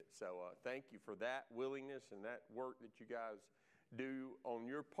So thank you for that willingness and that work that you guys do on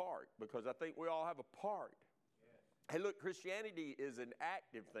your part, because I think we all have a part. Hey, look, Christianity is an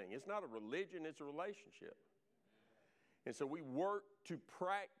active thing. It's not a religion, it's a relationship. And so we work to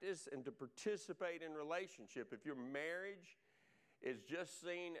practice and to participate in relationship. If your marriage is just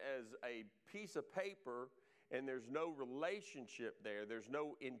seen as a piece of paper and there's no relationship there, there's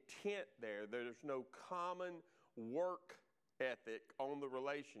no intent there, there's no common work ethic on the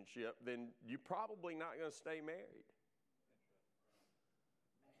relationship, then you're probably not going to stay married.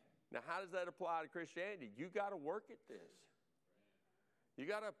 Now, how does that apply to Christianity? You got to work at this. You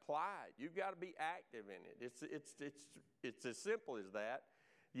got to apply it. You've got to be active in it. It's as simple as that.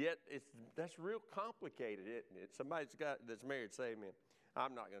 Yet that's real complicated, isn't it? That's married, say amen.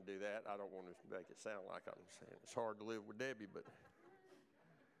 I'm not going to do that. I don't want to make it sound like I'm saying it's hard to live with Debbie, but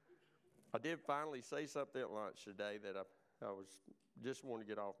I did finally say something at lunch today that I was just want to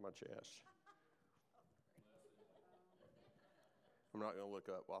get off my chest. I'm not going to look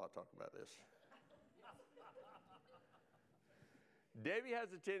up while I talk about this. Debbie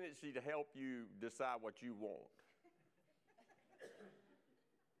has a tendency to help you decide what you want.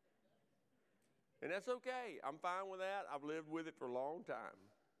 And that's okay. I'm fine with that. I've lived with it for a long time.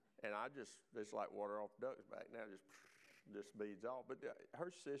 And it's like water off a duck's back. Now just beads off. But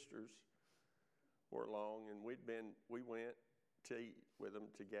her sisters were along, and we went to eat with them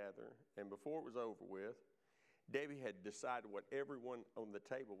together. And before it was over with, Debbie had decided what everyone on the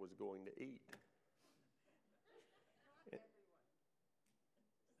table was going to eat.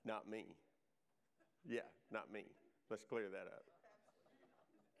 Not me. Yeah, not me. Let's clear that up.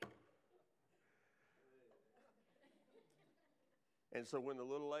 And so when the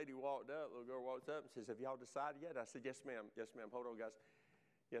little girl walked up and says, "Have y'all decided yet?" I said, "Yes, ma'am. Yes, ma'am. Hold on, guys.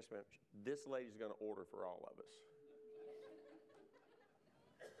 Yes, ma'am. This lady's going to order for all of us."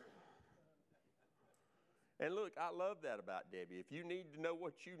 And look, I love that about Debbie. If you need to know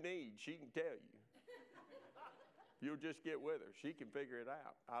what you need, she can tell you. You'll just get with her. She can figure it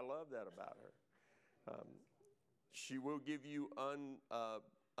out. I love that about her. She will give you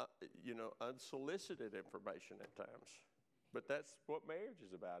unsolicited information at times. But that's what marriage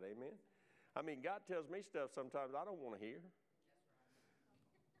is about, amen? I mean, God tells me stuff sometimes I don't want to hear.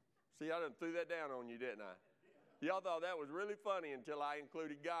 See, I done threw that down on you, didn't I? Y'all thought that was really funny until I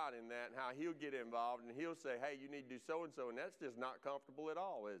included God in that and how he'll get involved and he'll say, "Hey, you need to do so-and-so," and that's just not comfortable at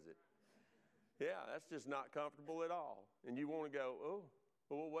all, is it? Yeah, that's just not comfortable at all. And you want to go, "Oh,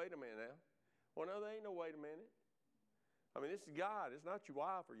 well, wait a minute now." Well, no, there ain't no wait a minute. I mean, this is God. It's not your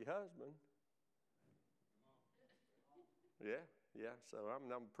wife or your husband. Yeah. So I'm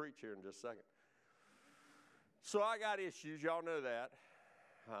going to preach here in just a second. So I got issues. Y'all know that.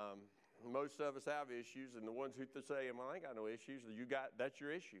 Most of us have issues, and the ones who say, "Well, I ain't got no issues," that's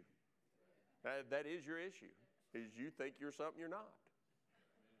your issue. That is your issue, is you think you're something you're not.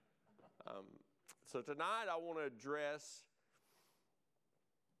 So tonight I want to address,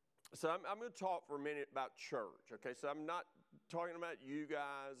 I'm going to talk for a minute about church, okay? So I'm not talking about you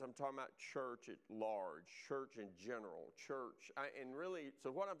guys, I'm talking about church at large, church in general, so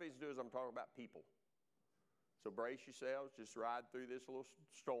what I'm going to do is I'm talking about people. So brace yourselves, just ride through this little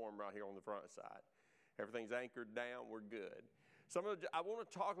storm right here on the front side. Everything's anchored down, we're good. I want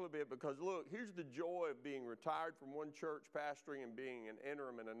to talk a little bit because, look, here's the joy of being retired from one church pastoring and being an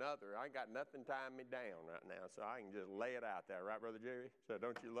interim in another. I ain't got nothing tying me down right now, so I can just lay it out there, right, Brother Jerry? So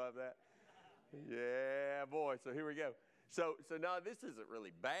don't you love that? Yeah, boy, so here we go. So no, this isn't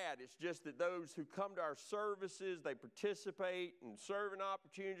really bad. It's just that those who come to our services, they participate in serving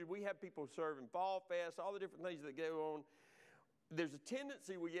opportunities. We have people serving Fall Fest, all the different things that go on. There's a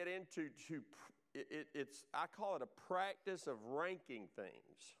tendency we get into I call it a practice of ranking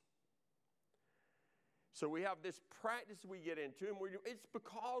things. So we have this practice we get into, and it's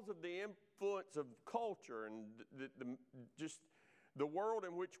because of the influence of culture and just the world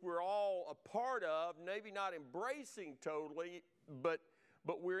in which we're all a part of, maybe not embracing totally, but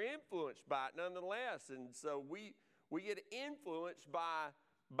we're influenced by it nonetheless. And so we get influenced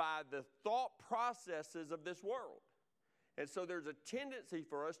by the thought processes of this world. And so there's a tendency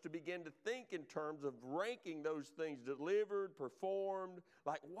for us to begin to think in terms of ranking those things delivered, performed,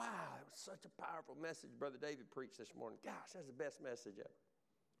 like, wow, that was such a powerful message Brother David preached this morning. Gosh, that's the best message ever.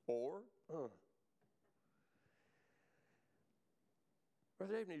 Or,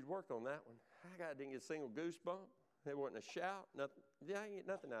 Brother David needs to work on that one. I didn't get a single goosebump. There wasn't a shout. Nothing. Yeah, I ain't get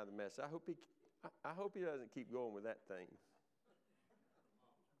nothing out of the message. I hope he doesn't keep going with that thing.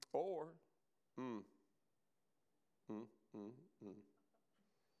 Or,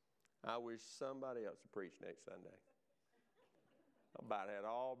 I wish somebody else would preach next Sunday. I about had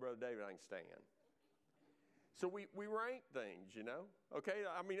all Brother David I can stand. So we rank things, you know. Okay,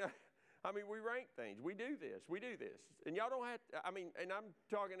 I mean, we rank things. We do this. And y'all don't have to, and I'm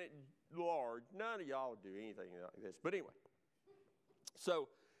talking at large. None of y'all do anything like this. But anyway, so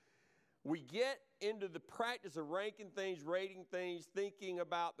we get into the practice of ranking things, rating things, thinking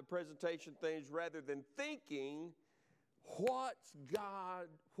about the presentation things rather than thinking, what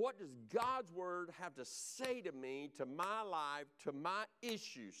does God's word have to say to me, to my life, to my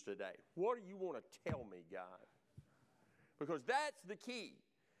issues today? What do you want to tell me, God? Because that's the key.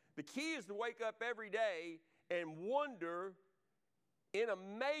 The key is to wake up every day and wonder in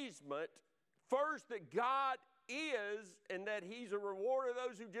amazement, first, that God is and that He's a rewarder of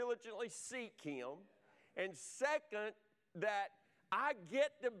those who diligently seek Him. And second, that I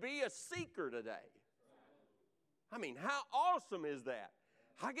get to be a seeker today. I mean, how awesome is that?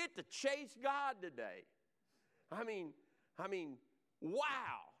 I get to chase God today. I mean, wow.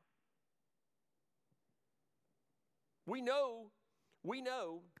 We know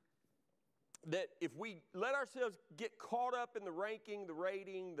that if we let ourselves get caught up in the ranking, the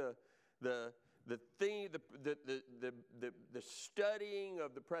rating, the thing, the studying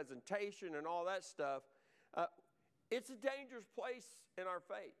of the presentation and all that stuff, it's a dangerous place in our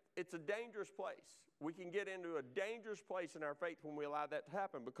faith. It's a dangerous place. We can get into a dangerous place in our faith when we allow that to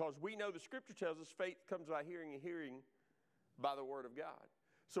happen, because we know the Scripture tells us faith comes by hearing and hearing by the Word of God.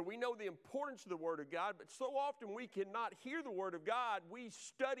 So we know the importance of the Word of God, but so often we cannot hear the Word of God. We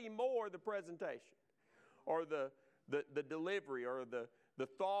study more the presentation or the delivery or the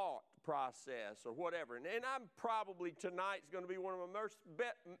thought process or whatever. And I'm probably tonight's going to be one of my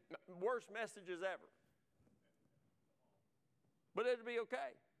worst messages ever. But it'll be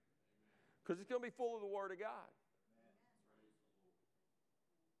okay, because it's going to be full of the Word of God.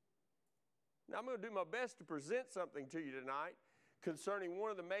 Now, I'm going to do my best to present something to you tonight concerning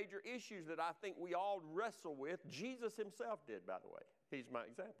one of the major issues that I think we all wrestle with. Jesus Himself did, by the way. He's my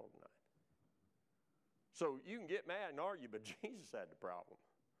example tonight. So you can get mad and argue, but Jesus had the problem.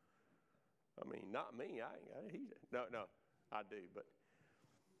 I mean, not me. No, I do. But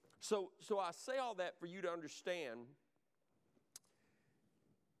so I say all that for you to understand.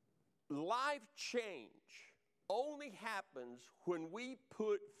 Life change only happens when we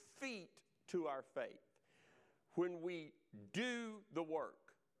put feet to our faith, when we do the work.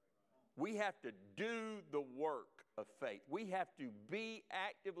 We have to do the work of faith. We have to be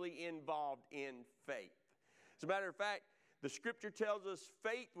actively involved in faith. As a matter of fact, the Scripture tells us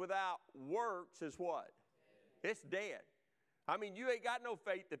faith without works is what? It's dead. I mean, you ain't got no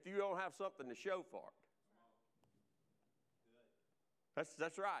faith if you don't have something to show for it.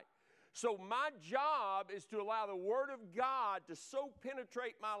 That's right. So my job is to allow the Word of God to so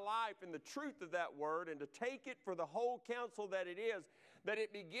penetrate my life in the truth of that Word, and to take it for the whole counsel that it is, that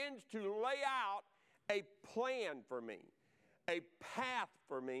it begins to lay out a plan for me, a path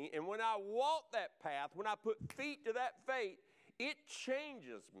for me. And when I walk that path, when I put feet to that faith, it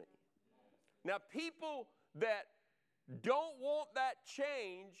changes me. Now, people that don't want that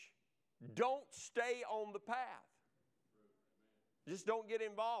change don't stay on the path. Just don't get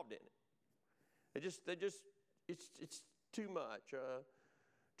involved in it. It's too much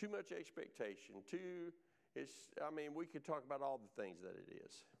expectation. We could talk about all the things that it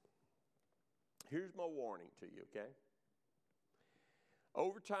is. Here's my warning to you, okay?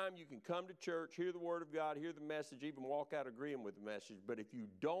 Over time, you can come to church, hear the Word of God, hear the message, even walk out agreeing with the message, but if you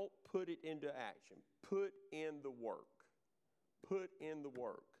don't put it into action, put in the work,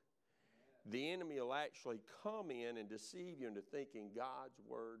 the enemy will actually come in and deceive you into thinking God's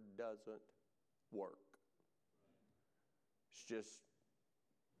Word doesn't work. It's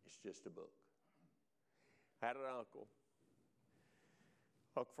just a book. I had an uncle,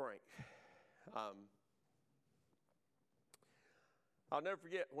 Uncle Frank. I'll never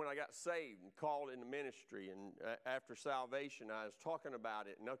forget when I got saved and called into ministry, and after salvation, I was talking about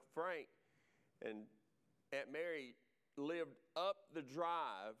it, and Uncle Frank and Aunt Mary lived up the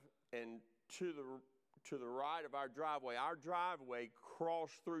drive, and to the right of our driveway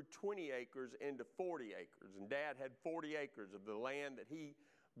crossed through 20 acres into 40 acres. And Dad had 40 acres of the land that he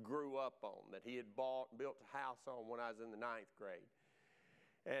grew up on, that he had bought and built a house on when I was in the 9th grade.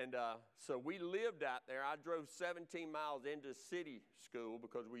 And so we lived out there. I drove 17 miles into city school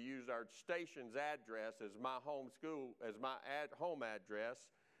because we used our station's address as my home school, as my home address.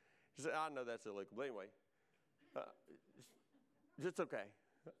 I know that's illegal, but anyway, it's okay.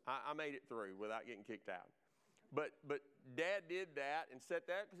 I made it through without getting kicked out. But Dad did that and set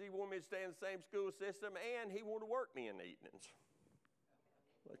that because he wanted me to stay in the same school system, and he wanted to work me in the evenings.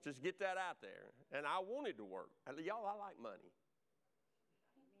 Let's just get that out there. And I wanted to work. Y'all, I like money.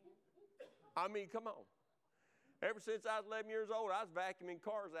 I mean, come on. Ever since I was 11 years old, I was vacuuming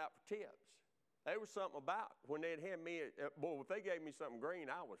cars out for tips. There was something about when they'd hand me, boy, if they gave me something green,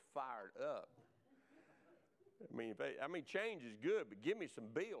 I was fired up. I mean, change is good, but give me some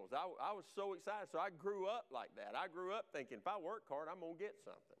bills. I was so excited. So I grew up like that. I grew up thinking, if I work hard, I'm going to get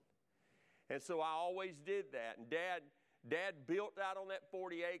something. And so I always did that. And Dad built out on that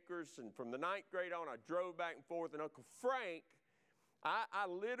 40 acres. And from the 9th grade on, I drove back and forth. And Uncle Frank, I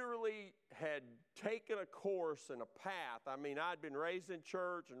literally had taken a course and a path. I mean, I'd been raised in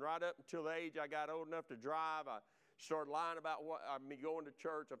church, and right up until the age I got old enough to drive, I started lying about me going to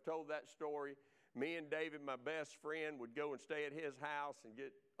church. I've told that story. Me and David, my best friend, would go and stay at his house and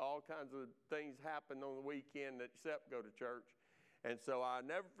get all kinds of things happen on the weekend except go to church. And so I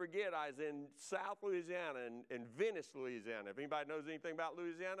never forget, I was in South Louisiana, in Venice, Louisiana. If anybody knows anything about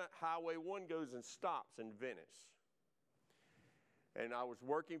Louisiana, Highway 1 goes and stops in Venice. And I was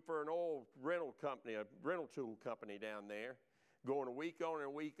working for an oil rental company, a rental tool company down there, going a week on and a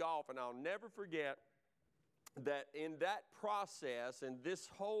week off. And I'll never forget that in that process, and this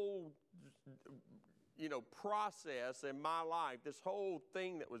whole process in my life, this whole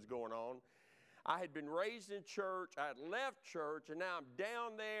thing that was going on, I had been raised in church, I had left church, and now I'm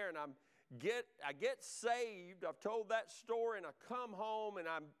down there, and I get saved. I've told that story, and I come home, and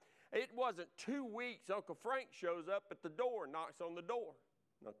it wasn't 2 weeks, Uncle Frank shows up at the door and knocks on the door.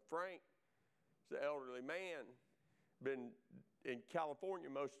 And Uncle Frank is an elderly man, been in California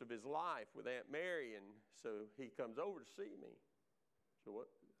most of his life with Aunt Mary, and so he comes over to see me. So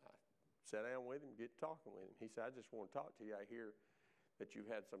I sat down with him, get talking with him. He said, I just want to talk to you. I hear that you've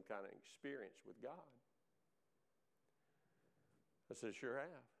had some kind of experience with God. I said, sure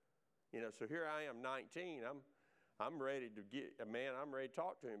have. So here I am, 19. I'm ready to I'm ready to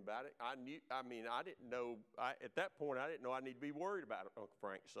talk to him about it. I didn't know, at that point, I didn't know I need to be worried about Uncle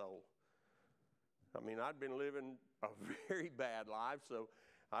Frank's soul. I'd been living a very bad life, so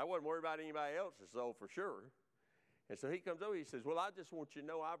I wasn't worried about anybody else's soul for sure. And so he comes over, he says, well, I just want you to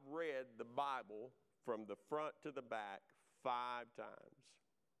know I've read the Bible from the front to the back 5 times.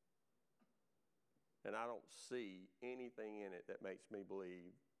 And I don't see anything in it that makes me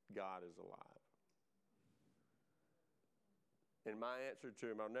believe God is alive. And my answer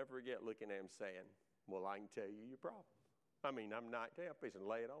to him, I'll never forget looking at him saying, well, I can tell you your problem. I'm 19, I'm fixing to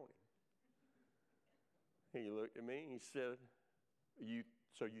lay it on him. He looked at me and he said,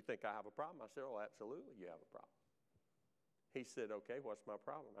 so you think I have a problem? I said, oh, absolutely you have a problem. He said, okay, what's my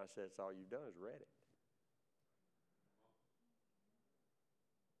problem? I said, it's all you've done is read it.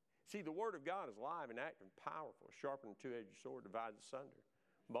 See, the Word of God is alive and active and powerful, sharper than a two-edged sword, divides asunder,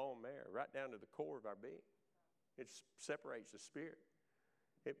 bone and marrow, right down to the core of our being. It separates the spirit.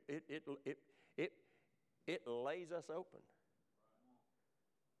 It lays us open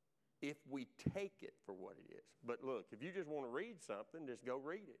if we take it for what it is. But look, if you just want to read something, just go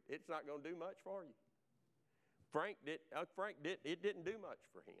read it. It's not going to do much for you. It didn't do much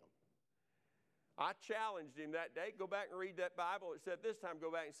for him. I challenged him that day, go back and read that Bible. It said this time,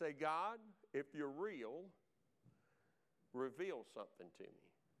 go back and say, God, if you're real, reveal something to me.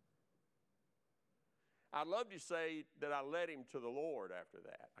 I'd love to say that I led him to the Lord after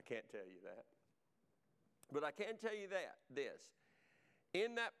that. I can't tell you that. But I can tell you this.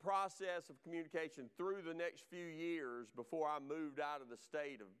 In that process of communication through the next few years before I moved out of the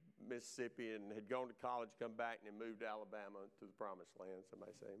state of Mississippi and had gone to college, come back, and then moved to Alabama to the promised land,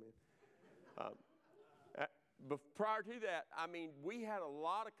 somebody say amen. But prior to that, we had a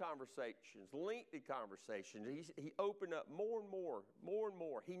lot of conversations, lengthy conversations. He opened up more and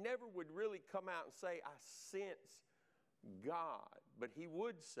more. He never would really come out and say, I sense God. But he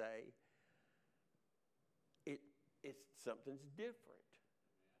would say, something's different.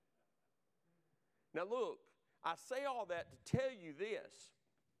 Now look, I say all that to tell you this.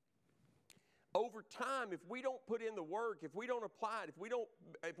 Over time, if we don't put in the work, if we don't apply it,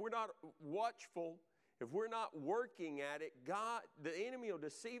 if we're not watchful, if we're not working at it, the enemy will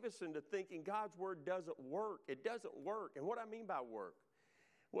deceive us into thinking God's word doesn't work. It doesn't work. And what I mean by work?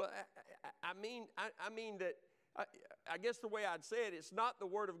 Well, I mean that, I guess the way I'd say it, it's not the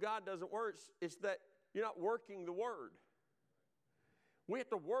word of God doesn't work. It's that you're not working the word. We have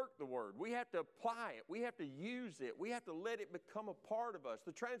to work the word. We have to apply it. We have to use it. We have to let it become a part of us.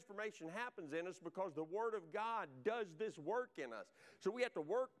 The transformation happens in us because the word of God does this work in us. So we have to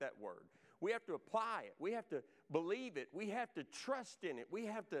work that word. We have to apply it. We have to believe it. We have to trust in it. We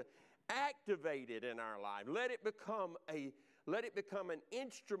have to activate it in our life. Let it become an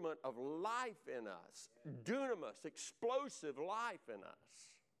instrument of life in us. Dunamis, explosive life in us.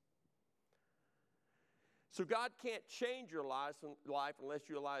 So God can't change your life unless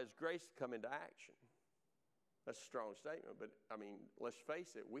you allow His grace to come into action. That's a strong statement, but I mean, let's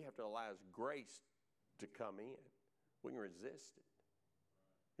face it, we have to allow His grace to come in. We can resist it.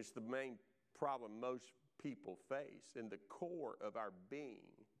 It's the main problem most people face in the core of our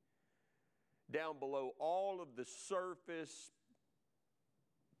being. Down below all of the surface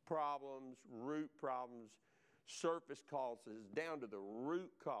problems, root problems, surface causes, down to the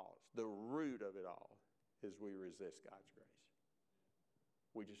root cause, the root of it all is we resist God's grace.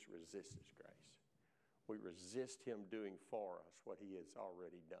 We just resist His grace. We resist Him doing for us what He has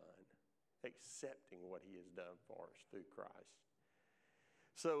already done, accepting what He has done for us through Christ.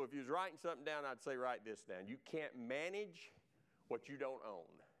 So if you was writing something down, I'd say write this down. You can't manage what you don't own.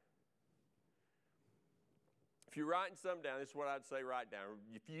 If you're writing something down, this is what I'd say write down.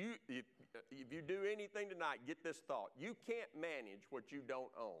 If you do anything tonight, get this thought. You can't manage what you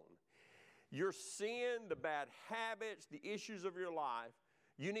don't own. Your sin, the bad habits, the issues of your life,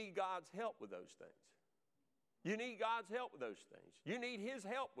 you need God's help with those things. You need God's help with those things. You need His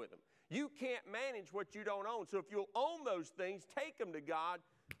help with them. You can't manage what you don't own. So if you'll own those things, take them to God,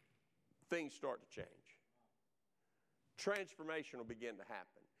 things start to change. Transformation will begin to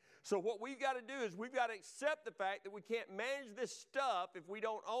happen. So what we've got to do is we've got to accept the fact that we can't manage this stuff if we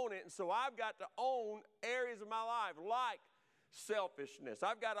don't own it. And so I've got to own areas of my life like selfishness.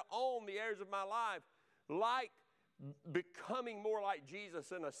 I've got to own the areas of my life like becoming more like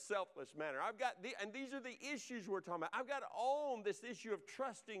Jesus in a selfless manner. And these are the issues we're talking about. I've got to own this issue of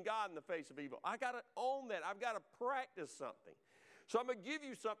trusting God in the face of evil. I've got to own that. I've got to practice something. So I'm going to give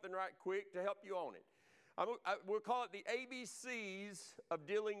you something right quick to help you own it. We'll call it the ABCs of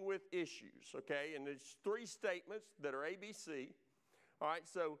dealing with issues, okay? And there's 3 statements that are ABC. All right,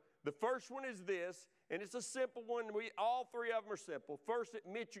 so the first one is this, and it's a simple one. All 3 of them are simple. First,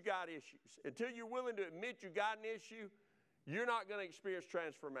 admit you got issues. Until you're willing to admit you got an issue, you're not going to experience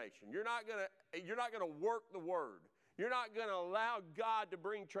transformation. You're not going to work the Word. You're not going to allow God to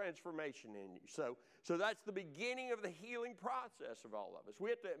bring transformation in you. So that's the beginning of the healing process of all of us.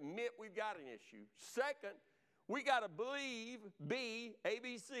 We have to admit we've got an issue. Second, we got to believe,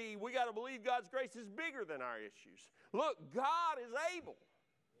 ABC, we got to believe God's grace is bigger than our issues. Look, God is able.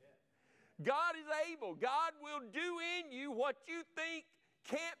 God is able. God will do in you what you think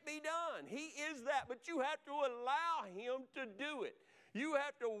can't be done. He is that, but you have to allow Him to do it. You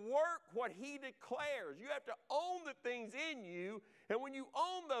have to work what He declares. You have to own the things in you, and when you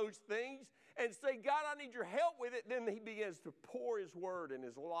own those things and say, God, I need your help with it, then He begins to pour His word and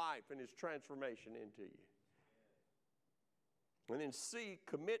His life and His transformation into you. And then C,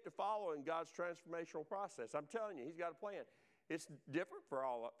 commit to following God's transformational process. I'm telling you, He's got a plan. It's different for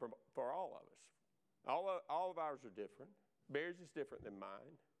all of us. All of ours are different. Barry's is different than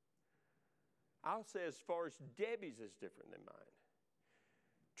mine. I'll say as far as Debbie's is different than mine.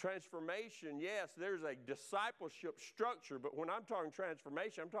 Transformation, yes, there's a discipleship structure, but when I'm talking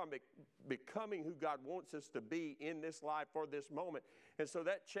transformation, I'm talking about becoming who God wants us to be in this life for this moment. And so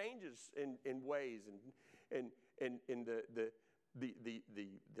that changes in ways and in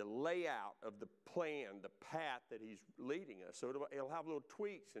the layout of the plan, the path that He's leading us. So it'll have little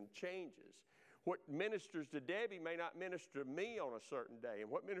tweaks and changes. What ministers to Debbie may not minister to me on a certain day,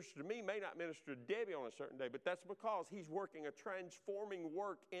 and what ministers to me may not minister to Debbie on a certain day, but that's because He's working a transforming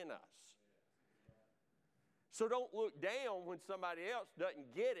work in us. So don't look down when somebody else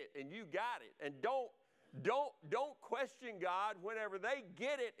doesn't get it and you got it, and don't question God whenever they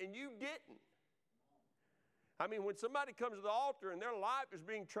get it and you didn't. I mean, when somebody comes to the altar and their life is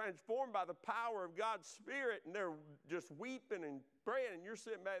being transformed by the power of God's Spirit and they're just weeping and praying and you're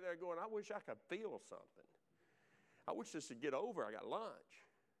sitting back there going, I wish I could feel something. I wish this would get over. I got lunch.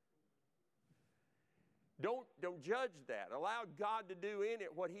 Don't judge that. Allow God to do in it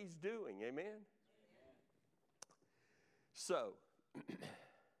what He's doing. Amen? So,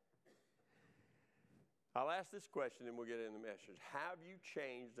 I'll ask this question and we'll get into the message. Have you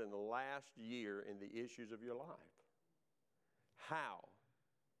changed in the last year in the issues of your life? How?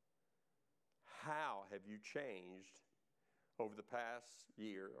 How have you changed over the past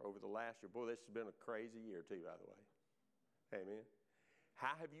year, over the last year? Boy, this has been a crazy year too, by the way. Amen.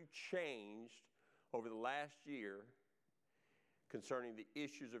 How have you changed over the last year concerning the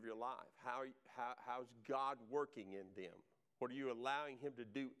issues of your life? How's God working in them? What are you allowing Him to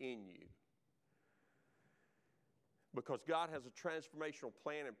do in you? Because God has a transformational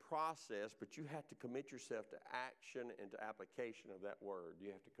plan and process, but you have to commit yourself to action and to application of that word.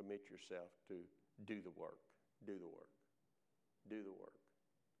 You have to commit yourself to do the work, do the work, do the work.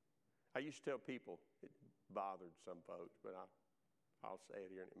 I used to tell people, it bothered some folks, but I'll say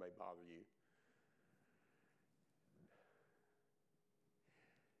it here and it may bother you.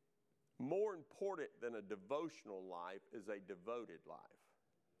 More important than a devotional life is a devoted life.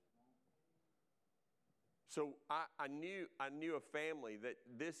 So I knew a family that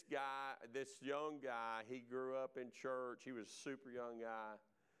this young guy, he grew up in church. He was a super young guy.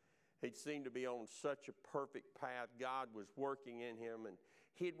 He seemed to be on such a perfect path. God was working in him, and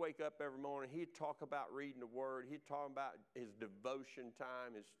he'd wake up every morning. He'd talk about reading the Word. He'd talk about his devotion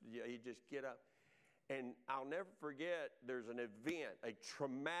time. He'd just get up. And I'll never forget, there's an event, a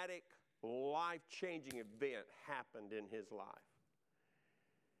traumatic, life-changing event happened in his life.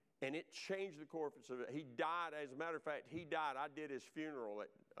 And it changed the course of it. He died, as a matter of fact, he died. I did his funeral at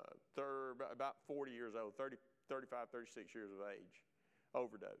about 40 years old, 35, 36 years of age,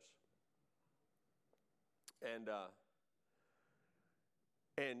 overdose.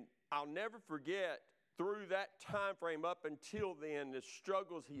 And I'll never forget, through that time frame up until then, the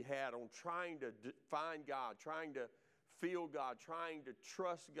struggles he had on trying to find God, trying to feel God, trying to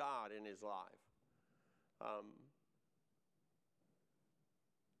trust God in his life.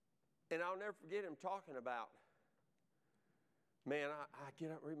 And I'll never forget him talking about, man, I get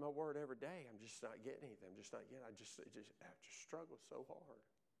up and read my Word every day. I'm just not getting anything. I'm just not getting. I just struggle so hard.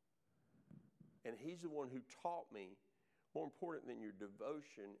 And he's the one who taught me, more important than your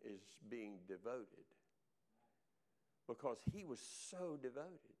devotion is being devoted. Because he was so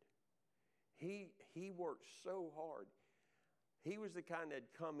devoted. He worked so hard. He was the kind that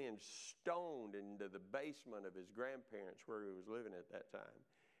had come in stoned into the basement of his grandparents where he was living at that time.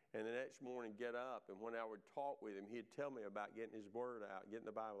 And the next morning get up, and when I would talk with him, he'd tell me about getting his Word out, getting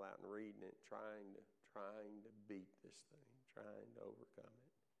the Bible out and reading it, trying to beat this thing, trying to overcome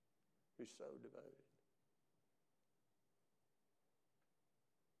it. He was so devoted.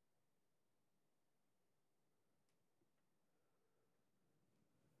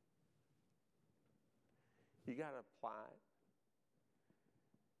 You got to apply it.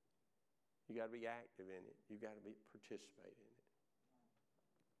 You got to be active in it. You got to participate in it.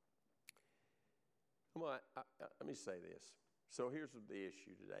 Let me say this. So here's the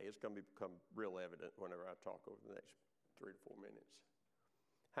issue today. It's going to become real evident whenever I talk over the next 3 to 4 minutes.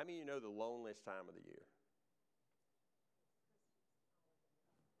 How many of you know the loneliest time of the year?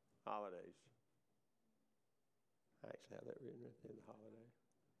 Holidays. I actually have that written right there, the holiday.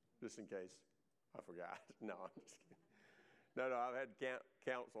 Just in case I forgot. No, I'm just kidding. No, I've had to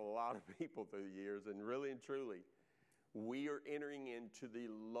counsel a lot of people through the years, and really and truly, we are entering into the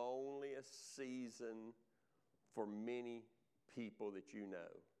loneliest season for many people that you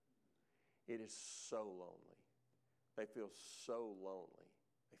know. It is so lonely. They feel so lonely.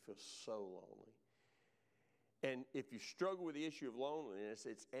 They feel so lonely. And if you struggle with the issue of loneliness,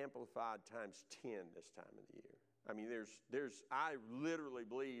 it's amplified times 10 this time of the year. I mean, I literally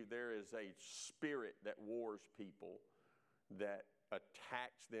believe there is a spirit that wars people, that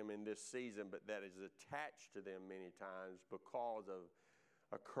attacks them in this season, but that is attached to them many times because of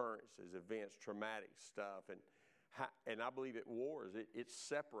occurrences, events, traumatic stuff. And I believe it wars. It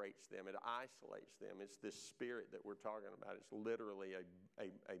separates them. It isolates them. It's this spirit that we're talking about. It's literally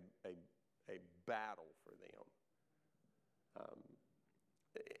a battle for them.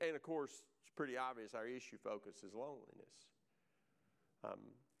 And of course, it's pretty obvious our issue focus is loneliness.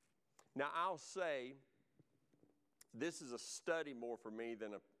 Now, I'll say this is a study more for me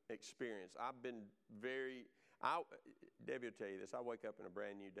than an experience. Debbie will tell you this, I wake up in a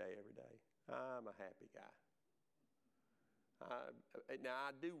brand new day every day. I'm a happy guy. Now,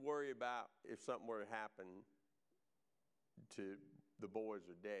 I do worry about if something were to happen to the boys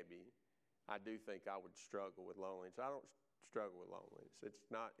or Debbie, I do think I would struggle with loneliness. I don't struggle with loneliness. It's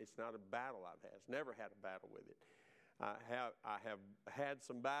not a battle I've had. I've never had a battle with it. I have had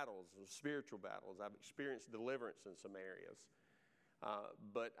some battles, spiritual battles. I've experienced deliverance in some areas.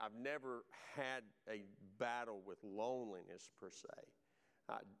 But I've never had a battle with loneliness per se.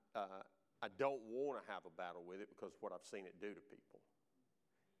 I don't want to have a battle with it because of what I've seen it do to people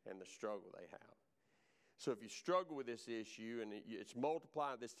and the struggle they have. So if you struggle with this issue and it's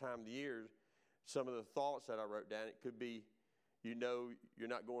multiplied this time of the year, some of the thoughts that I wrote down, it could be, you're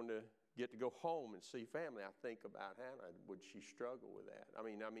not going to get to go home and see family. I think about Hannah. Would she struggle with that? I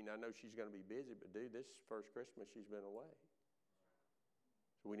mean, I know she's going to be busy, but dude, this first Christmas she's been away.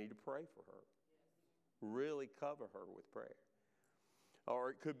 So we need to pray for her. Really cover her with prayer.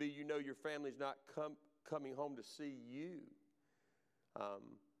 Or it could be, your family's not coming home to see you.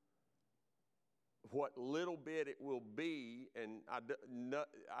 What little bit it will be, and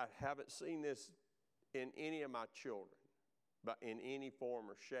I haven't seen this in any of my children, but in any form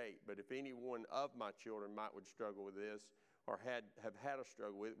or shape. But if any one of my children would struggle with this, or have had a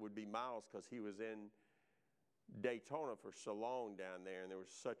struggle with it, would be Miles, because he was in Daytona for so long down there, and there was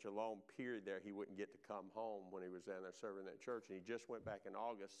such a long period there, he wouldn't get to come home when he was down there serving that church. And he just went back in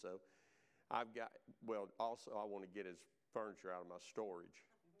August, so also I want to get his furniture out of my storage.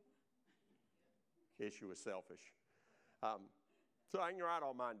 Issue was selfish. So I can write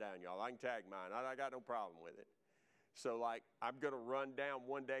all mine down, y'all. I can tag mine. I got no problem with it. So, like, I'm going to run down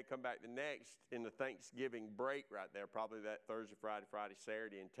one day, come back the next in the Thanksgiving break right there, probably that Thursday, Friday,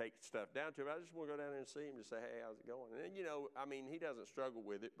 Saturday, and take stuff down to him. I just want to go down there and see him to say, hey, how's it going? And, you know, I mean, he doesn't struggle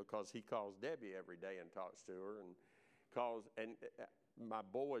with it because he calls Debbie every day and talks to her. And my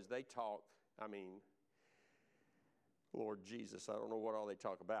boys, they talk, I mean, Lord Jesus, I don't know what all they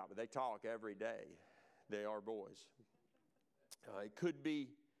talk about, but they talk every day. They are boys. It could be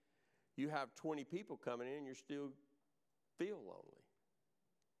you have 20 people coming in and you still feel lonely.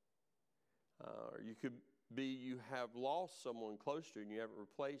 Or you could be you have lost someone close to you and you haven't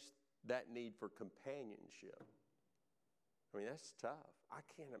replaced that need for companionship. I mean, that's tough. I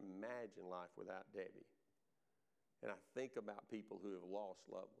can't imagine life without Debbie. And I think about people who have lost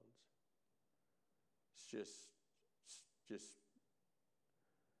loved ones. It's just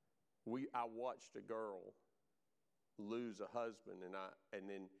I watched a girl lose a husband, and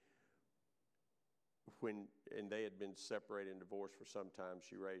then when they had been separated and divorced for some time,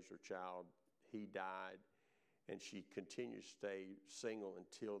 she raised her child. He died, and she continued to stay single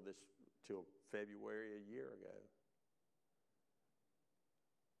until February a year ago.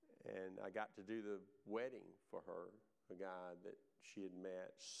 And I got to do the wedding for her, a guy that she had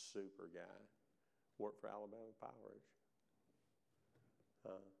met, super guy, worked for Alabama Power.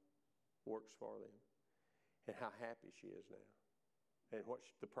 Works for them. And how happy she is now. And what's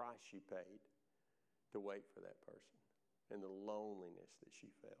the price she paid to wait for that person. And the loneliness that she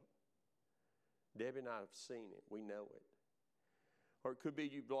felt. Debbie and I have seen it. We know it. Or it could be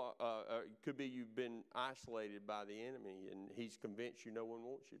you've been isolated by the enemy and he's convinced you no one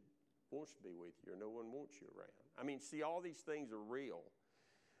wants to be with you or no one wants you around. I mean, see, all these things are real.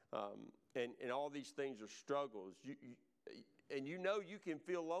 And all these things are struggles. And you know you can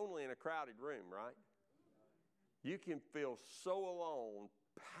feel lonely in a crowded room, right? You can feel so alone,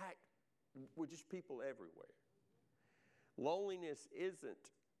 packed with just people everywhere. Loneliness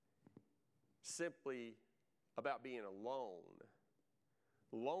isn't simply about being alone.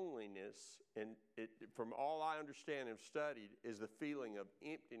 Loneliness, and from all I understand and studied, is the feeling of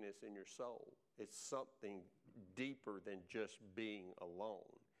emptiness in your soul. It's something deeper than just being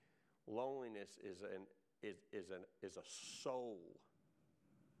alone. Loneliness is a soul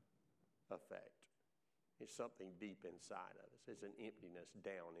effect. It's something deep inside of us. It's an emptiness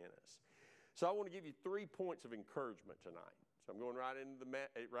down in us. So I want to give you 3 points of encouragement tonight. So I'm going right into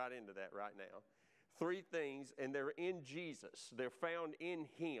that right now. 3 things, and they're in Jesus. They're found in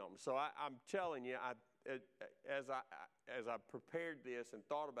Him. So I'm telling you, as I prepared this and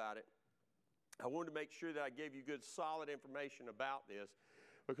thought about it, I wanted to make sure that I gave you good, solid information about this,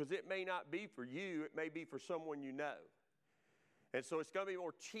 because it may not be for you. It may be for someone you know. And so it's going to be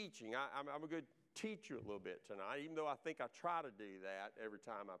more teaching. I'm a good teacher a little bit tonight, even though I think I try to do that every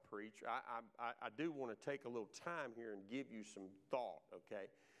time I preach. I do want to take a little time here and give you some thought, okay?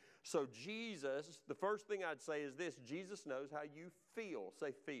 So Jesus, the first thing I'd say is this: Jesus knows how you feel.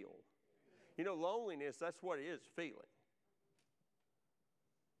 Say feel. You know, loneliness, that's what it is, feeling.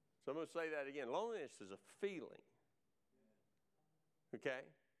 So I'm going to say that again. Loneliness is a feeling. Okay?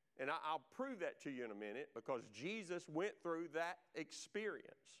 And I'll prove that to you in a minute, because Jesus went through that experience.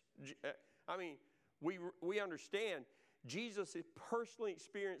 I mean, we understand Jesus personally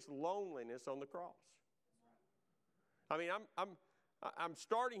experienced loneliness on the cross. I mean, I'm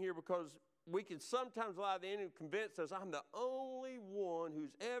starting here because we can sometimes allow the enemy to convince us I'm the only one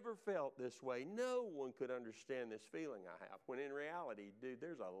who's ever felt this way. No one could understand this feeling I have. When in reality, dude,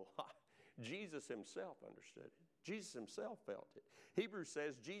 there's a lot. Jesus himself understood it. Jesus himself felt it. Hebrews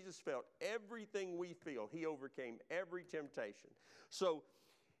says Jesus felt everything we feel. He overcame every temptation. So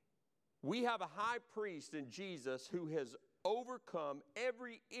we have a high priest in Jesus who has overcome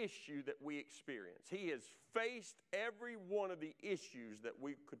every issue that we experience. He has faced every one of the issues that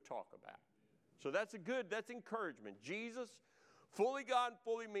we could talk about. So that's encouragement. Jesus, fully God and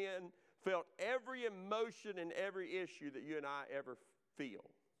fully man, felt every emotion and every issue that you and I ever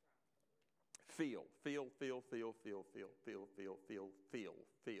feel. Feel.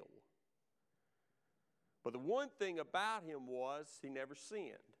 But the one thing about him was he never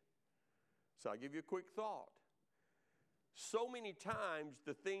sinned. So I'll give you a quick thought. So many times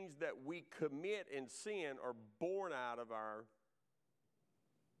the things that we commit in sin are born out of our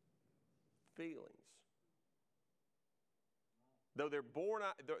feelings. Though they're born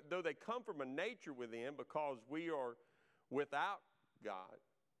out, though they come from a nature within, because we are without God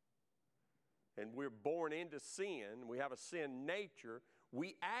and we're born into sin, we have a sin nature,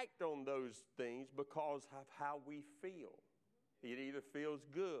 we act on those things because of how we feel. It either feels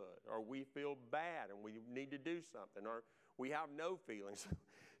good or we feel bad and we need to do something, or we have no feelings.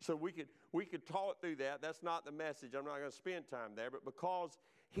 So we could talk through that. That's not the message. I'm not going to spend time there. But because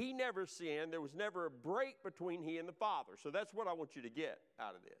he never sinned, there was never a break between he and the Father. So that's what I want you to get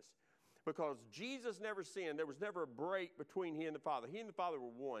out of this. Because Jesus never sinned, there was never a break between he and the Father. He and the Father were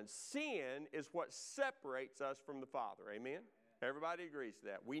one. Sin is what separates us from the Father. Amen? Everybody agrees to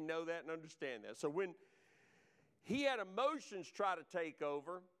that. We know that and understand that. So when he had emotions try to take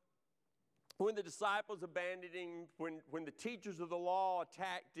over, when the disciples abandoned him, when the teachers of the law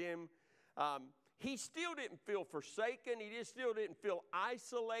attacked him, he still didn't feel forsaken. He just still didn't feel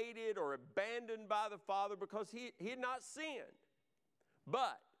isolated or abandoned by the Father because he had not sinned.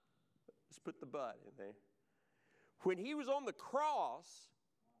 But, let's put the but in there. When he was on the cross,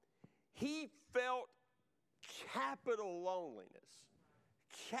 he felt capital loneliness,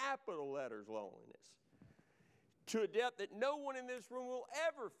 capital letters loneliness, to a depth that no one in this room will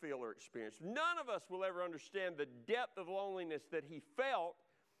ever feel or experience. None of us will ever understand the depth of loneliness that he felt.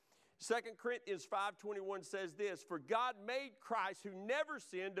 2 Corinthians 5:21 says this, "For God made Christ, who never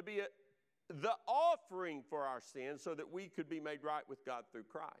sinned, to be the offering for our sins so that we could be made right with God through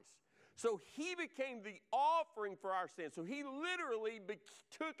Christ." So he became the offering for our sins. So he literally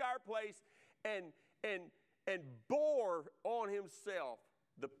took our place and bore on himself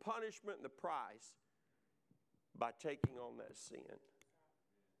the punishment and the price by taking on that sin.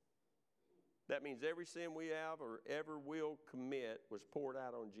 That means every sin we have or ever will commit was poured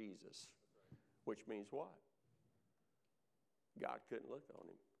out on Jesus. Which means what? God couldn't look on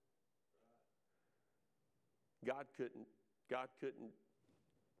him. God couldn't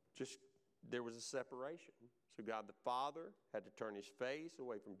just, there was a separation. So God the Father had to turn his face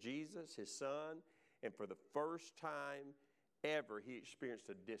away from Jesus, his Son, and for the first time ever, he experienced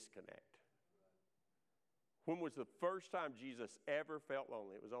a disconnect. When was the first time Jesus ever felt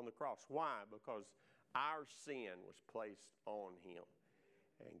lonely? It was on the cross. Why? Because our sin was placed on him.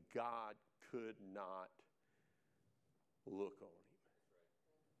 And God could not look on him.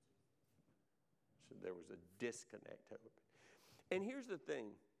 So there was a disconnect. And here's the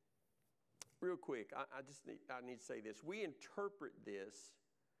thing. Real quick, I need to say this. We interpret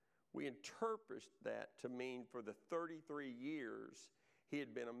that to mean for the 33 years he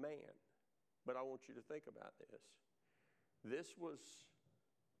had been a man. But I want you to think about this. This was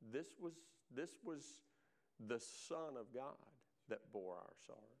the Son of God that bore our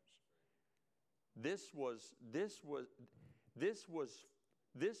sorrows. This was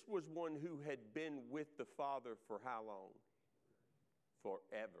one who had been with the Father for how long?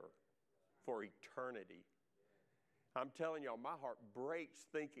 Forever. For eternity. I'm telling y'all, my heart breaks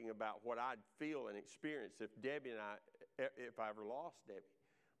thinking about what I'd feel and experience if I ever lost Debbie.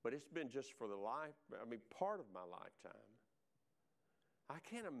 But it's been just for part of my lifetime. I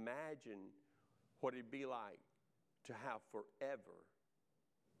can't imagine what it'd be like to have forever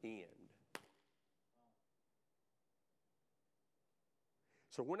end.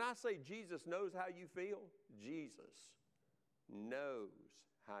 So when I say Jesus knows how you feel, Jesus knows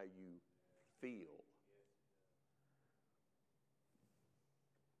how you feel.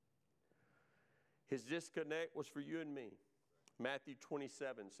 His disconnect was for you and me. Matthew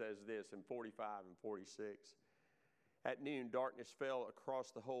 27 says this in 45 and 46. At noon, darkness fell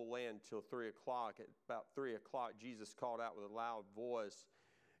across the whole land till 3 o'clock. At about 3 o'clock, Jesus called out with a loud voice,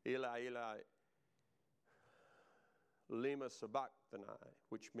 "Eli, Eli, lema sabachthani,"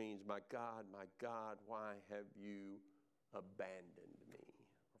 which means, my God, why have you abandoned me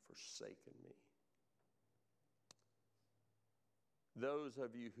or forsaken me? Those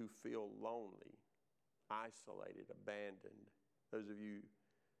of you who feel lonely, isolated, abandoned, those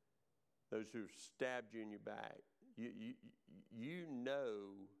who've stabbed you in your back, you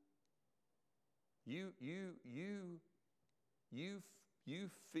know, you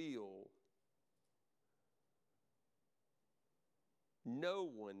feel no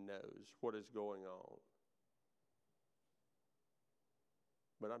one knows what is going on.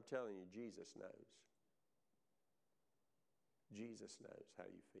 But I'm telling you, Jesus knows. Jesus knows how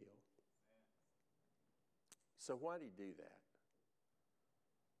you feel. So why did he do that?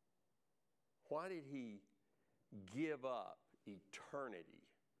 Why did he give up eternity?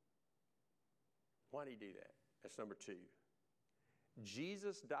 Why did he do that? That's number 2.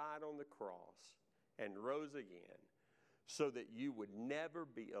 Jesus died on the cross and rose again so that you would never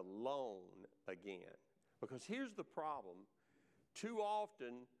be alone again. Because here's the problem. too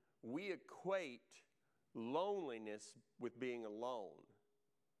often we equate loneliness with being alone.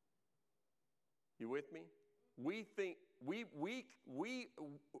 You with me? We think, we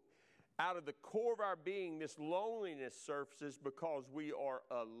out of the core of our being, this loneliness surfaces because we are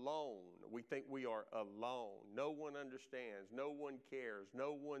alone. We think we are alone. No one understands. No one cares.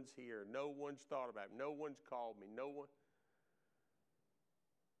 No one's here. No one's thought about it. No one's called me. No one.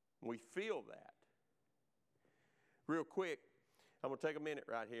 We feel that. Real quick, I'm going to take a minute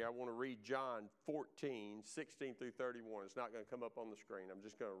right here. I want to read John 14, 16 through 31. It's not going to come up on the screen. I'm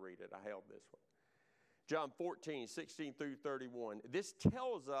just going to read it. I held this one. John 14, 16 through 31. This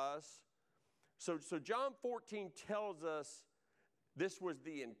tells us, so John 14 tells us this was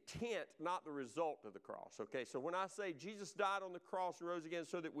the intent, not the result of the cross. Okay, so when I say Jesus died on the cross and rose again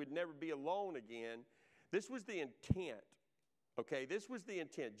so that we'd never be alone again, this was the intent. Okay, this was the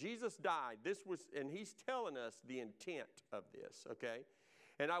intent. Jesus died. And he's telling us the intent of this, okay?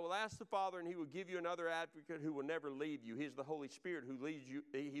 And I will ask the Father, and he will give you another advocate who will never leave you. He is the Holy Spirit who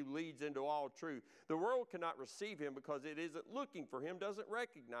leads into all truth. The world cannot receive him because it isn't looking for him, doesn't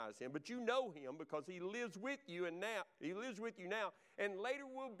recognize him. But you know him because he lives with you now, and later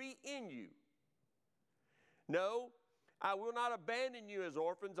will be in you. No, I will not abandon you as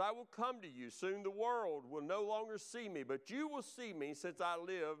orphans. I will come to you. Soon the world will no longer see me, but you will see me. Since I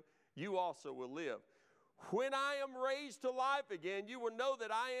live, you also will live. When I am raised to life again, you will know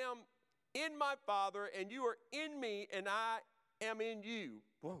that I am in my Father, and you are in me, and I am in you.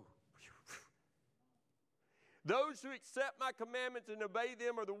 Whoa. Those who accept my commandments and obey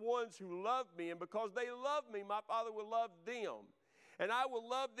them are the ones who love me, and because they love me, my Father will love them. And I will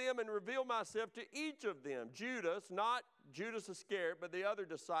love them and reveal myself to each of them. Judas, not Judas Iscariot, but the other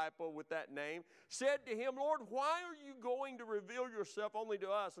disciple with that name, said to him, Lord, why are you going to reveal yourself only to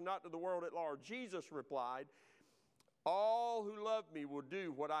us and not to the world at large? Jesus replied, all who love me will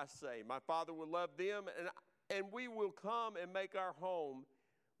do what I say. My Father will love them, and we will come and make our home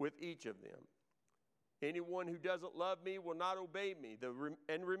with each of them. Anyone who doesn't love me will not obey me.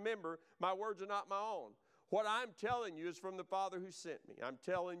 And remember, my words are not my own. What I'm telling you is from the Father who sent me. I'm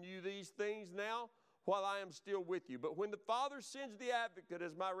telling you these things now while I am still with you. But when the Father sends the advocate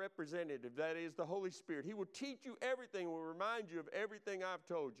as my representative, that is the Holy Spirit, he will teach you everything, will remind you of everything I've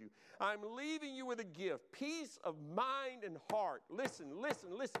told you. I'm leaving you with a gift, peace of mind and heart. Listen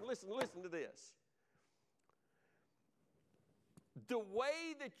to this. The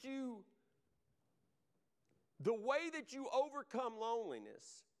way that you overcome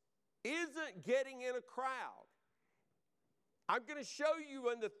loneliness isn't getting in a crowd. I'm going to show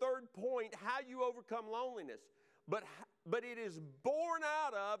you in the third point how you overcome loneliness. But it is born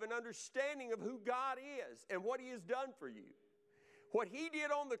out of an understanding of who God is and what he has done for you. What he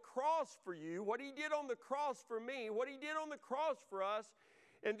did on the cross for you, what he did on the cross for me, what he did on the cross for us,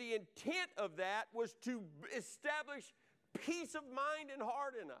 and the intent of that was to establish peace of mind and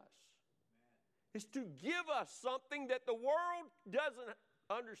heart in us. It's to give us something that the world doesn't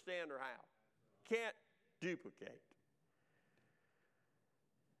understand or how. Can't duplicate.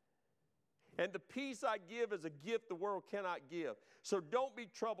 And the peace I give is a gift the world cannot give. So don't be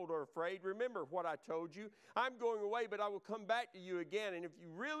troubled or afraid. Remember what I told you. I'm going away, but I will come back to you again. And if you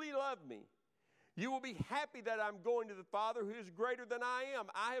really love me, you will be happy that I'm going to the Father who is greater than I am.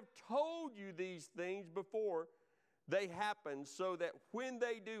 I have told you these things before they happen, so that when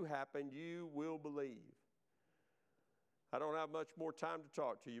they do happen, you will believe. I don't have much more time to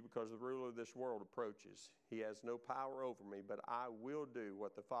talk to you because the ruler of this world approaches. He has no power over me, but I will do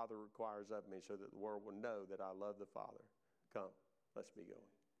what the Father requires of me so that the world will know that I love the Father. Come, let's be going.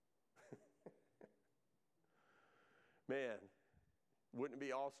 Man, wouldn't it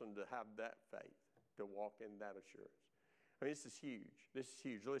be awesome to have that faith, to walk in that assurance? I mean, this is huge. This is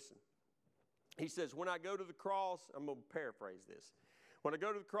huge. Listen. He says, when I go to the cross, I'm going to paraphrase this. When I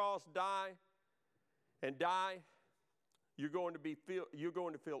go to the cross, die, you're going to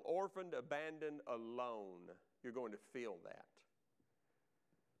feel orphaned, abandoned, alone. You're going to feel that.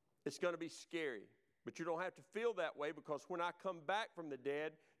 It's going to be scary, but you don't have to feel that way, because when I come back from the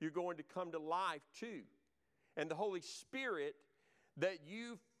dead, you're going to come to life too. And the Holy Spirit that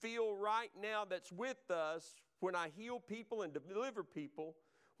you feel right now that's with us when I heal people and deliver people,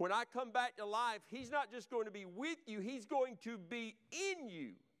 when I come back to life, he's not just going to be with you, he's going to be in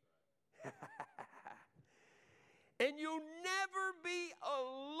you. And you'll never be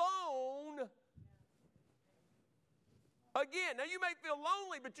alone again. Now, you may feel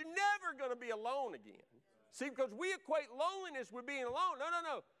lonely, but you're never going to be alone again. See, because we equate loneliness with being alone.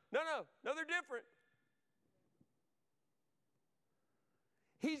 No, they're different.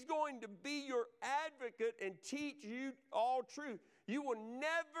 He's going to be your advocate and teach you all truth. You will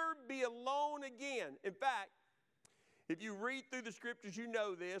never be alone again. In fact, if you read through the scriptures, you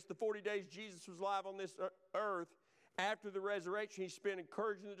know this. The 40 days Jesus was alive on this earth, after the resurrection, he spent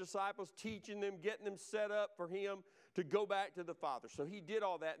encouraging the disciples, teaching them, getting them set up for him to go back to the Father. So he did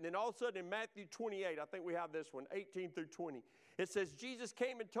all that. And then all of a sudden in Matthew 28, I think we have this one, 18 through 20. It says, Jesus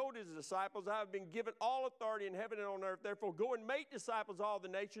came and told his disciples, I have been given all authority in heaven and on earth. Therefore, go and make disciples of all the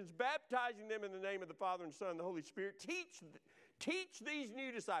nations, baptizing them in the name of the Father and Son and the Holy Spirit. Teach these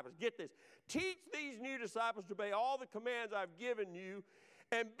new disciples, get this, teach these new disciples to obey all the commands I've given you,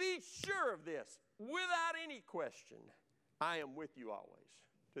 and be sure of this, without any question, I am with you always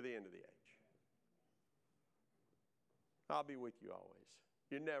to the end of the age. I'll be with you always.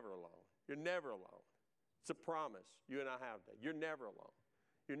 You're never alone. You're never alone. It's a promise you and I have today. You're never alone.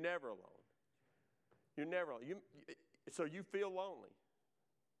 You're never alone. You're never alone. So you feel lonely.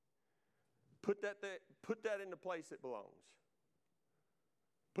 Put that in the place it belongs.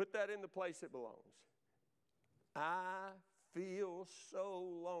 Put that in the place it belongs. I feel so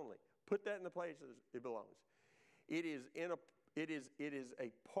lonely. Put that in the place it belongs. It is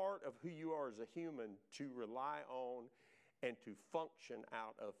a part of who you are as a human to rely on and to function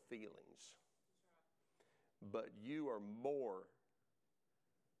out of feelings. But you are more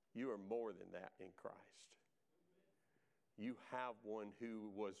than that in Christ. You have one who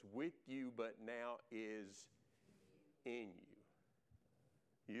was with you but now is in you.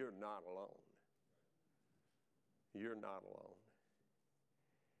 You're not alone. You're not alone.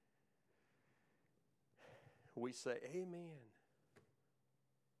 We say, amen.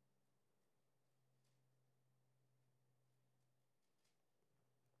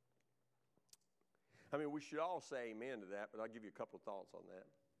 I mean, we should all say amen to that, but I'll give you a couple of thoughts on that.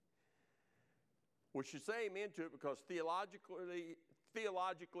 We should say amen to it because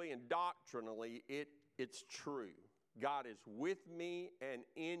theologically and doctrinally, it's true. God is with me and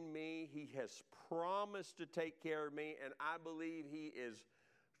in me. He has promised to take care of me, and I believe he is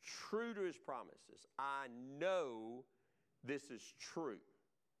true to his promises. I know this is true.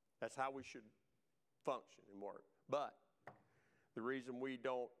 That's how we should function and work. But the reason we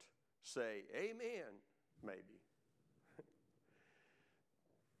don't say amen, maybe,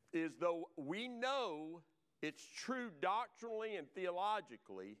 is though we know it's true doctrinally and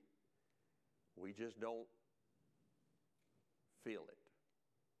theologically, we just don't feel it.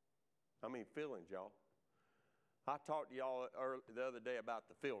 I mean feelings, y'all. I talked to y'all the other day about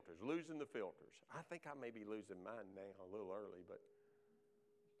the filters, losing the filters. I think I may be losing mine now a little early, but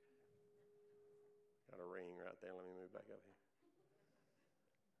got a ring right there. Let me move back up here.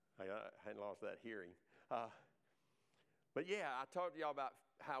 I hadn't lost that hearing. But yeah, I talked to y'all about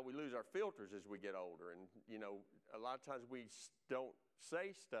how we lose our filters as we get older. And, you know, a lot of times we don't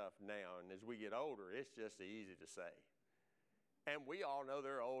say stuff now. And as we get older, it's just easy to say. And we all know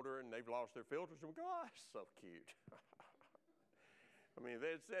they're older and they've lost their filters. And we go, oh, that's so cute. I mean, if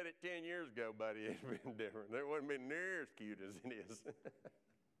they'd said it 10 years ago, buddy, it'd been different. It wouldn't been near as cute as it is.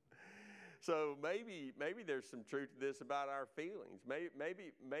 So maybe there's some truth to this about our feelings.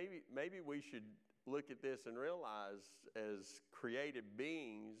 Maybe we should look at this and realize as created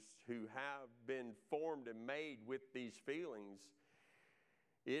beings who have been formed and made with these feelings,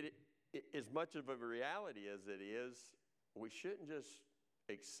 it as much of a reality as it is, we shouldn't just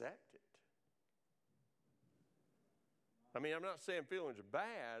accept it. I mean, I'm not saying feelings are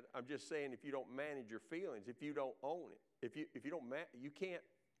bad. I'm just saying if you don't manage your feelings, if you don't own it, if you don't you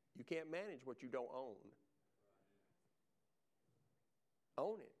can't manage what you don't own.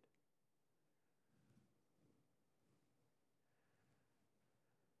 Own it.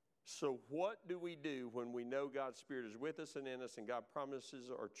 So what do we do when we know God's Spirit is with us and in us and God's promises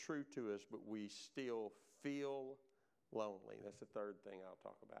are true to us, but we still feel lonely? That's the third thing I'll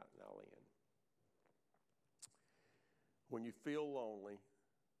talk about, and I'll end. When you feel lonely,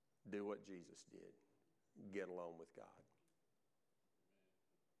 do what Jesus did. Get alone with God.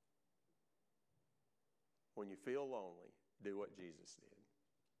 When you feel lonely, do what Jesus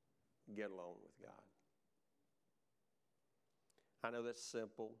did. Get alone with God. I know that's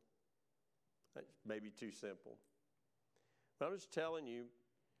simple. That's maybe too simple. But I'm just telling you,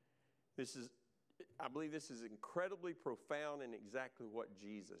 I believe this is incredibly profound in exactly what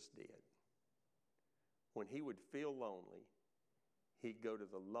Jesus did. When he would feel lonely, he'd go to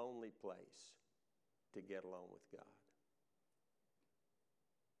the lonely place to get alone with God.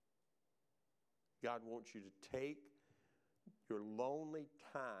 God wants you to take your lonely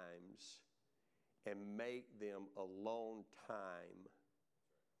times and make them alone time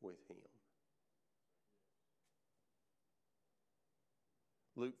with him.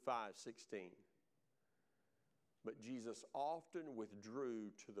 Luke 5:16. But Jesus often withdrew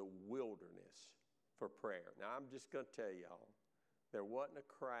to the wilderness for prayer. Now, I'm just going to tell y'all, there wasn't a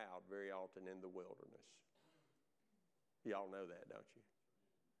crowd very often in the wilderness. Y'all know that, don't you?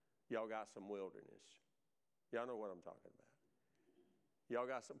 Y'all got some wilderness. Y'all know what I'm talking about. Y'all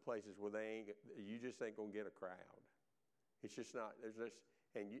got some places where you just ain't going to get a crowd. It's just not,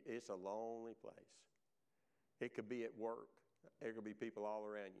 it's a lonely place. It could be at work. There could be people all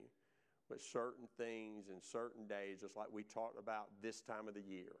around you. But certain things and certain days, just like we talked about this time of the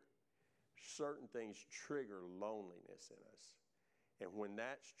year, certain things trigger loneliness in us. And when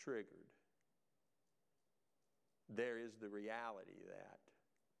that's triggered, there is the reality that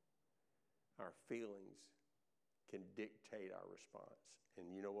our feelings can dictate our response.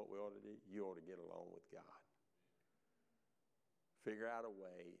 And you know what we ought to do? You ought to get along with God. Figure out a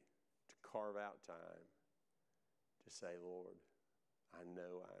way to carve out time to say, Lord, I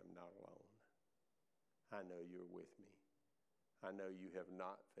know I am not alone. I know you're with me. I know you have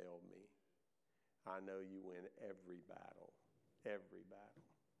not failed me. I know you win every battle, every battle,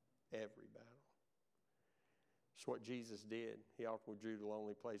 every battle. It's what Jesus did. He often withdrew to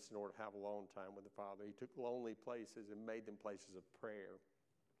lonely places in order to have a long time with the Father. He took lonely places and made them places of prayer.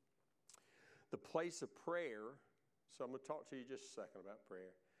 The place of prayer, so I'm going to talk to you just a second about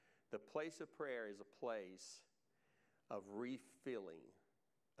prayer. The place of prayer is a place of refilling,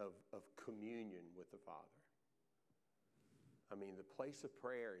 of communion with the Father. I mean, the place of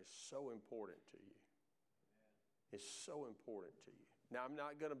prayer is so important to you. It's so important to you. Now, I'm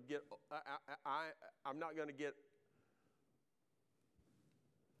not going to get, I'm not going to get,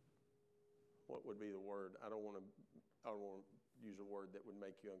 what would be the word? I don't want to use a word that would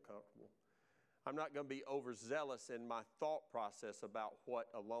make you uncomfortable. I'm not going to be overzealous in my thought process about what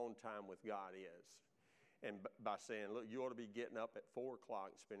alone time with God is. And by saying, look, you ought to be getting up at 4 o'clock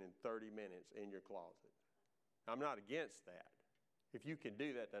and spending 30 minutes in your closet. I'm not against that. If you can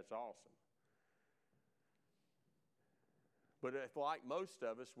do that, that's awesome. But if, like most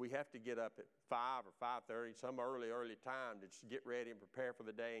of us, we have to get up at 5 or 5:30, some early time to just get ready and prepare for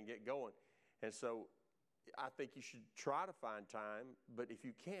the day and get going. And so I think you should try to find time, but if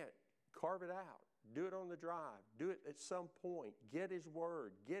you can't, carve it out. Do it on the drive. Do it at some point. Get His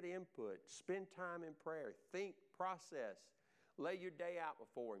Word. Get input. Spend time in prayer. Think, process. Lay your day out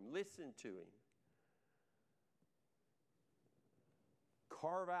before Him. Listen to Him.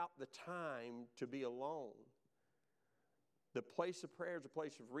 Carve out the time to be alone. The place of prayer is a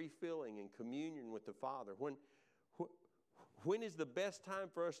place of refilling and communion with the Father. When is the best time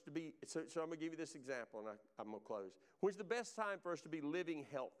for us to be, so I'm going to give you this example and I'm going to close. When's the best time for us to be living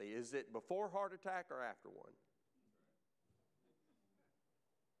healthy? Is it before heart attack or after one?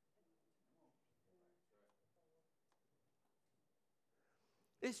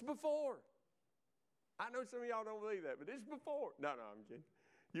 It's before. I know some of y'all don't believe that, but it's before. No, I'm kidding.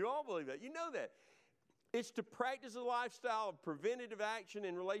 You all believe that. You know that. It's to practice a lifestyle of preventative action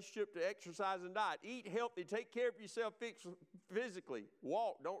in relationship to exercise and diet. Eat healthy. Take care of yourself physically.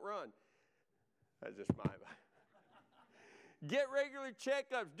 Walk. Don't run. That's just my advice. Get regular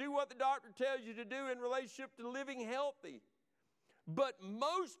checkups. Do what the doctor tells you to do in relationship to living healthy. But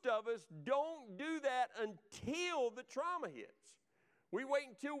most of us don't do that until the trauma hits. We wait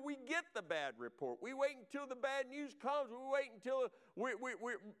until we get the bad report. We wait until the bad news comes. We wait until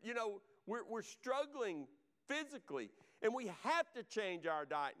we're struggling physically. And we have to change our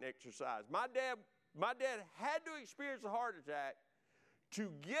diet and exercise. My dad had to experience a heart attack to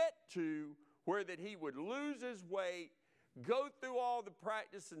get to where that he would lose his weight, go through all the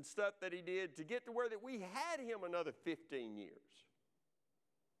practice and stuff that he did to get to where that we had him another 15 years.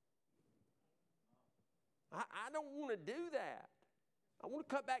 I don't want to do that. I want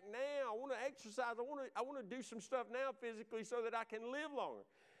to cut back now. I want to exercise. I want to do some stuff now physically so that I can live longer.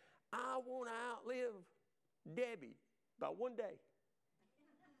 I want to outlive Debbie by one day.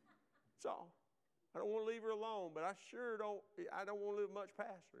 That's all. I don't want to leave her alone, but I don't want to live much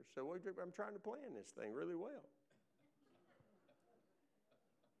past her. So I'm trying to plan this thing really well.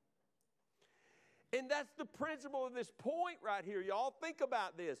 And that's the principle of this point right here. Y'all think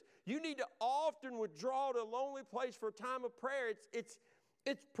about this. You need to often withdraw to a lonely place for a time of prayer.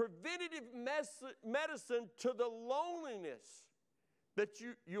 It's preventative medicine to the loneliness that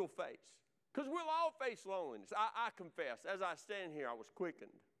you'll face. Because we'll all face loneliness. I confess, as I stand here, I was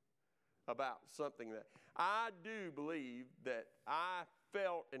quickened about something that I do believe that I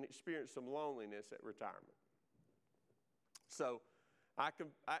felt and experienced some loneliness at retirement. So I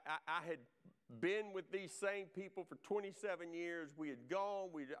had been with these same people for 27 years. We had gone.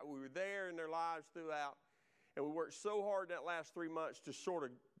 We were there in their lives throughout. And we worked so hard that last 3 months to sort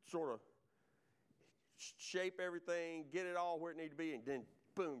of shape everything, get it all where it needed to be, and then,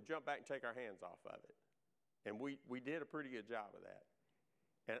 boom, jump back and take our hands off of it. And we did a pretty good job of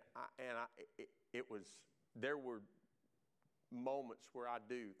that. There were moments where I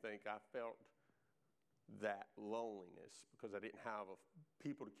do think I felt that loneliness because I didn't have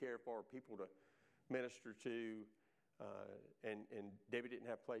people to care for, people to minister to, and Debbie didn't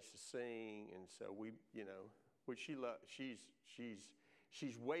have a place to sing, and so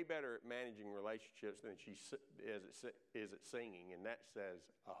she's way better at managing relationships than she is at singing, and that says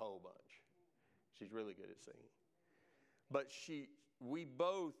a whole bunch. She's really good at singing, but we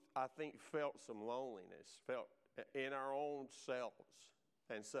both, I think, felt some loneliness, felt in our own selves,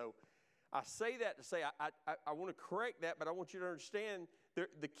 and so I say that to say I want to correct that, but I want you to understand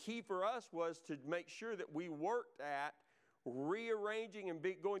the key for us was to make sure that we worked at rearranging and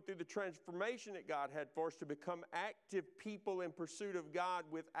going through the transformation that God had for us to become active people in pursuit of God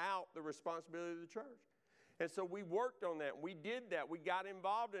without the responsibility of the church. And so we worked on that. We did that. We got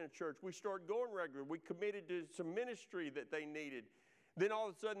involved in a church. We started going regularly. We committed to some ministry that they needed. Then all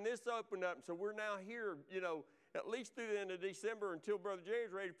of a sudden this opened up, and so we're now here, at least through the end of December until Brother Jay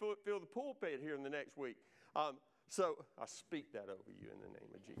is ready to fill the pulpit here in the next week. So I speak that over you in the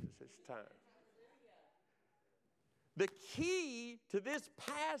name of Jesus. It's time. The key to this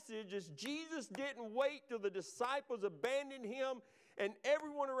passage is Jesus didn't wait till the disciples abandoned him and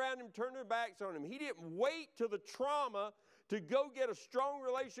everyone around him turned their backs on him. He didn't wait till the trauma to go get a strong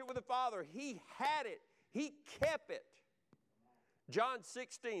relationship with the Father. He had it. He kept it. John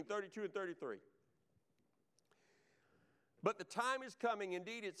 16, 32 and 33. But the time is coming,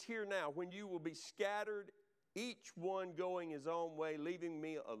 indeed it's here now, when you will be scattered, each one going his own way, leaving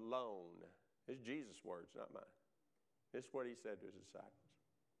me alone. It's Jesus' words, not mine. This is what he said to his disciples.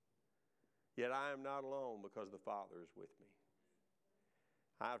 Yet I am not alone because the Father is with me.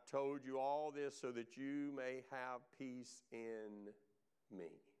 I have told you all this so that you may have peace in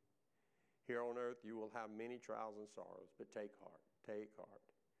me. Here on earth you will have many trials and sorrows, but take heart, take heart.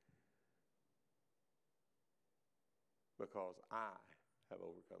 Because I have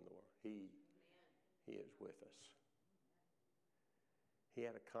overcome the world. He is with us. He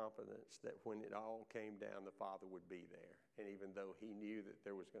had a confidence that when it all came down, the Father would be there. And even though he knew that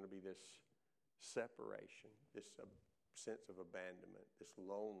there was going to be this separation, this sense of abandonment, this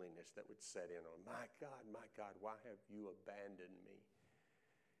loneliness that would set in on him. My God, why have you abandoned me?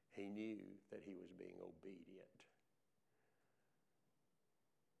 He knew that he was being obedient.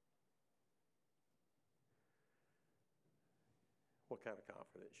 What kind of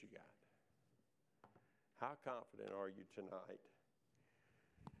confidence you got? How confident are you tonight?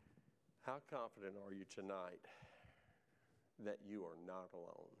 How confident are you tonight that you are not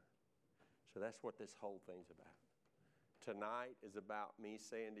alone? So that's what this whole thing's about. Tonight is about me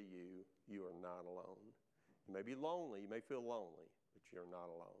saying to you, you are not alone. You may be lonely, you may feel lonely, but you're not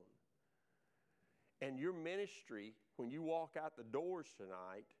alone. And your ministry, when you walk out the doors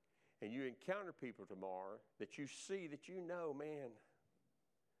tonight and you encounter people tomorrow that you see, that you know, man,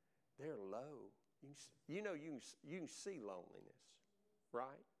 they're low. You can see loneliness, right?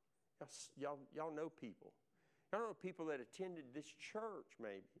 Y'all know people. Y'all know people that attended this church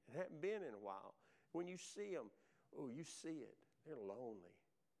maybe and haven't been in a while. When you see them, you see it. They're lonely.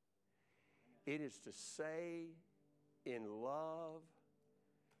 It is to say in love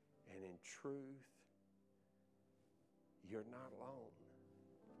and in truth, you're not alone.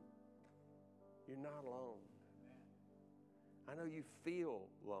 You're not alone. I know you feel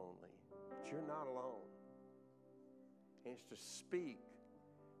lonely, but you're not alone. And it's to speak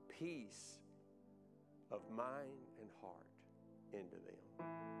peace of mind and heart into them.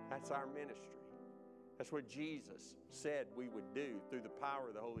 That's our ministry. That's what Jesus said we would do through the power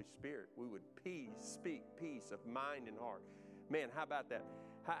of the Holy Spirit. We would speak peace of mind and heart. Man, how about that?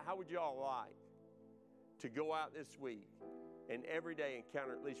 How would you all like to go out this week and every day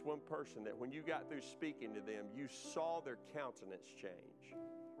encounter at least one person that when you got through speaking to them, you saw their countenance change?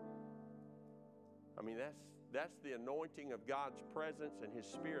 I mean, that's the anointing of God's presence and his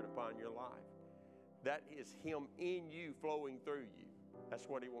Spirit upon your life. That is him in you, flowing through you. That's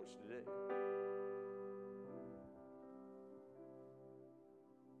what he wants to do.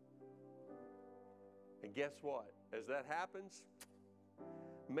 And guess what? As that happens,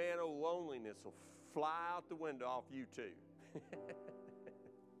 man, loneliness will fly out the window off you too.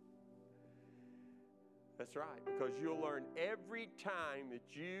 That's right, because you'll learn every time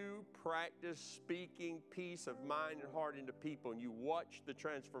that you practice speaking peace of mind and heart into people and you watch the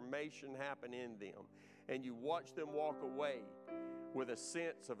transformation happen in them and you watch them walk away with a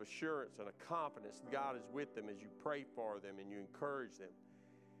sense of assurance and a confidence God is with them as you pray for them and you encourage them.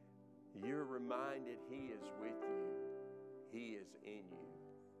 You're reminded He is with you. He is in you.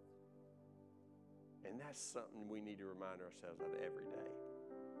 And that's something we need to remind ourselves of every day.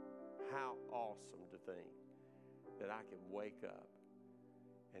 How awesome to think that I can wake up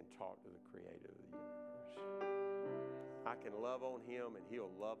and talk to the Creator of the universe. I can love on Him and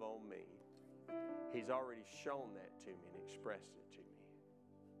He'll love on me. He's already shown that to me and expressed it to me.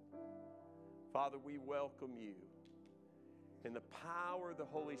 Father, we welcome you in the power of the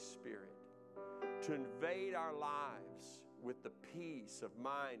Holy Spirit to invade our lives with the peace of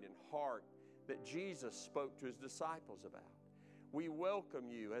mind and heart that Jesus spoke to His disciples about. We welcome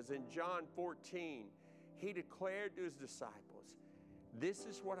you, as in John 14, He declared to His disciples, this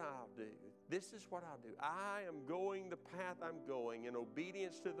is what I'll do. This is what I'll do. I am going the path I'm going in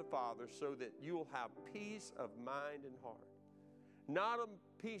obedience to the Father so that you'll have peace of mind and heart. Not a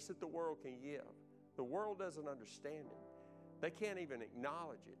peace that the world can give. The world doesn't understand it. They can't even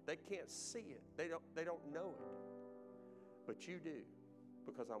acknowledge it. They can't see it. They don't know it. But you do,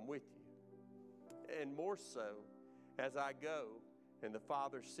 because I'm with you. And more so, as I go and the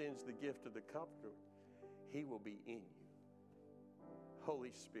Father sends the gift of the Comforter, He will be in you.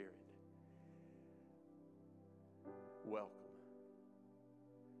 Holy Spirit, welcome.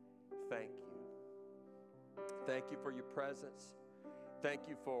 Thank you. Thank you for your presence. Thank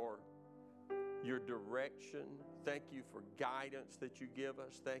you for your direction. Thank you for guidance that you give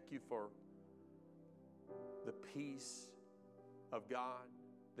us. Thank you for the peace of God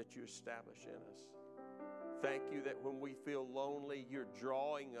that you establish in us. Thank you that when we feel lonely, you're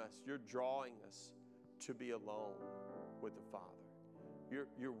drawing us to be alone with the Father.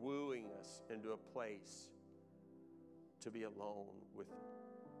 You're wooing us into a place to be alone with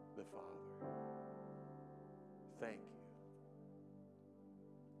the Father. Thank you.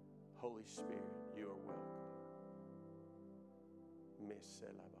 Holy Spirit, you are welcome.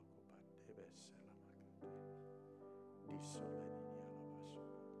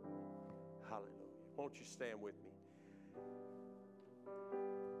 Hallelujah. Won't you stand with me?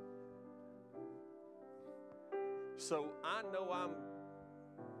 So I know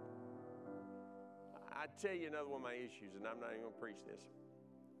I tell you another one of my issues, and I'm not even going to preach this.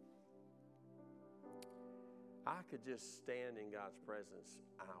 I could just stand in God's presence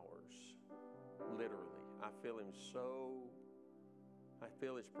hours, literally. I feel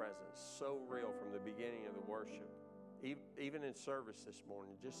His presence so real from the beginning of the worship. Even in service this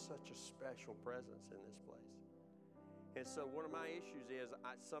morning, just such a special presence in this place. And so one of my issues is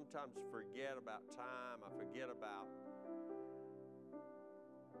I sometimes forget about time. I forget about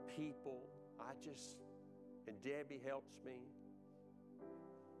people. And Debbie helps me.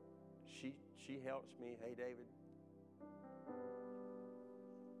 She helps me. Hey, David,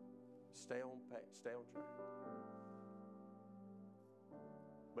 stay on track.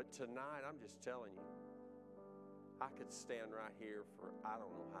 But tonight, I'm just telling you, I could stand right here for I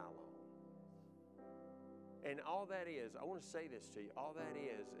don't know how long. And all that is, I want to say this to you, all that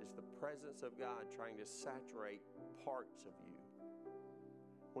is the presence of God trying to saturate parts of you.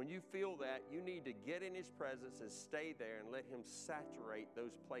 When you feel that, you need to get in His presence and stay there and let Him saturate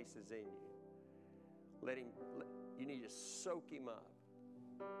those places in you. You need to soak Him up.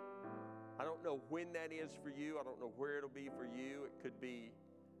 I don't know when that is for you. I don't know where it'll be for you. It could be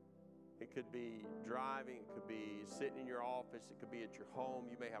driving. It could be sitting in your office. It could be at your home.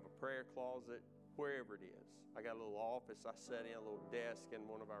 You may have a prayer closet, wherever it is. I got a little office I sat in, a little desk in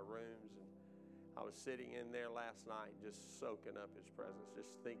one of our rooms, and I was sitting in there last night just soaking up His presence,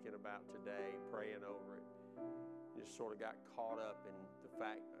 just thinking about today, praying over it. Just sort of got caught up in the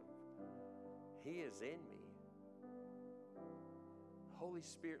fact that He is in me. Holy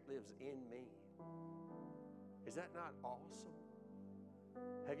Spirit lives in me. Is that not awesome?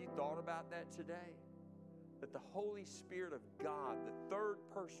 Have you thought about that today? That the Holy Spirit of God, the third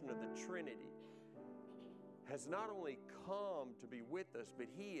person of the Trinity, has not only come to be with us, but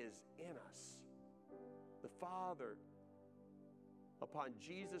He is in us. The Father, upon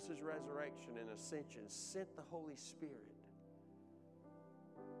Jesus' resurrection and ascension, sent the Holy Spirit.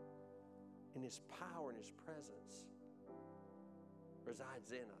 And His power and His presence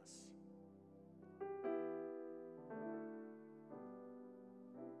resides in us.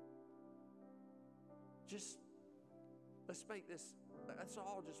 Let's make this, let's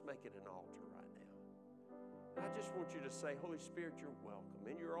all just make it an altar right now. I just want you to say, Holy Spirit, you're welcome.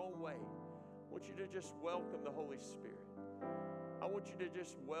 In your own way, I want you to just welcome the Holy Spirit. I want you to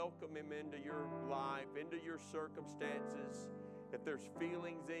just welcome Him into your life, into your circumstances, If there's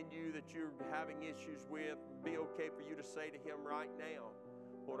feelings in you that you're having issues with, be okay for you to say to Him right now,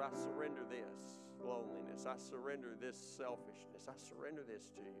 Lord, I surrender this loneliness. I surrender this selfishness. I surrender this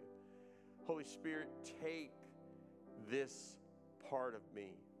to you. Holy Spirit, take this part of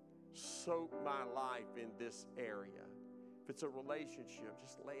me. Soak my life in this area. If it's a relationship,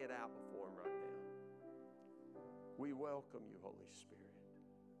 just lay it out before Him right now. We welcome you, Holy Spirit.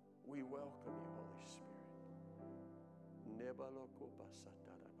 We welcome you, Holy Spirit.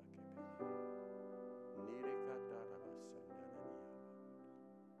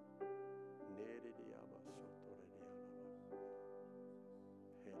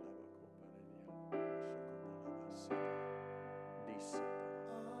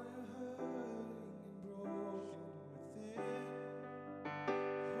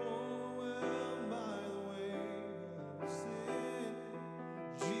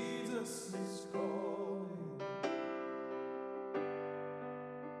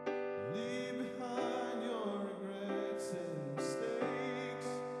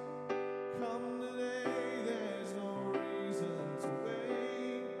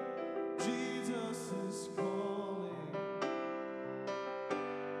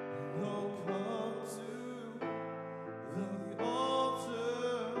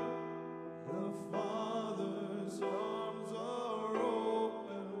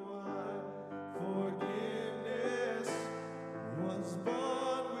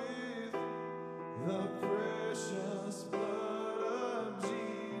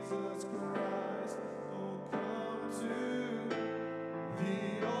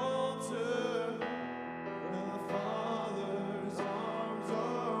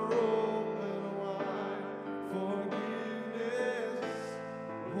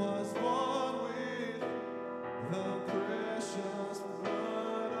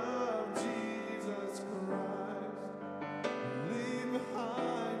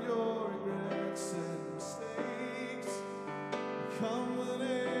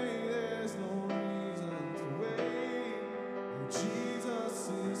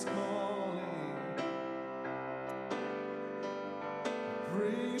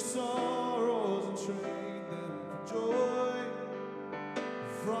 Bring sorrows and trade them for joy.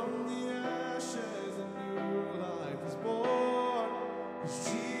 From the ashes a new life is born. 'Cause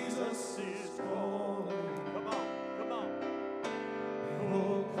Jesus is calling. Come on, come on.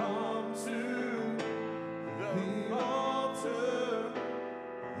 Oh, come to the altar.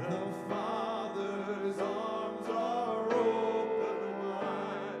 The Father's arms are open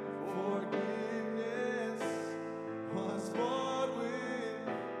wide. Forgiveness was bought with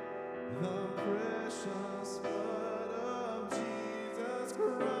the precious blood of Jesus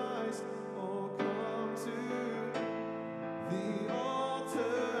Christ. Oh, come to the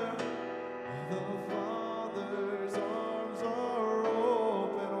altar. The Father's arms are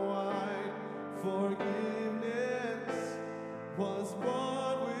open wide. Forgiveness was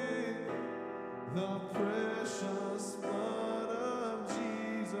bought with the precious blood of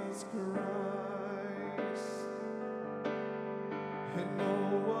Jesus Christ. And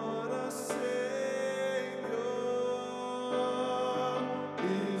oh, what a Savior!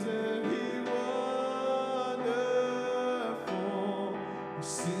 Isn't He wonderful? We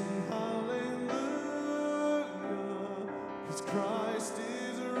sing hallelujah, 'cause Christ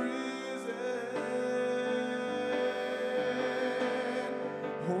is risen.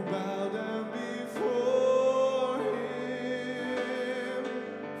 Oh, bow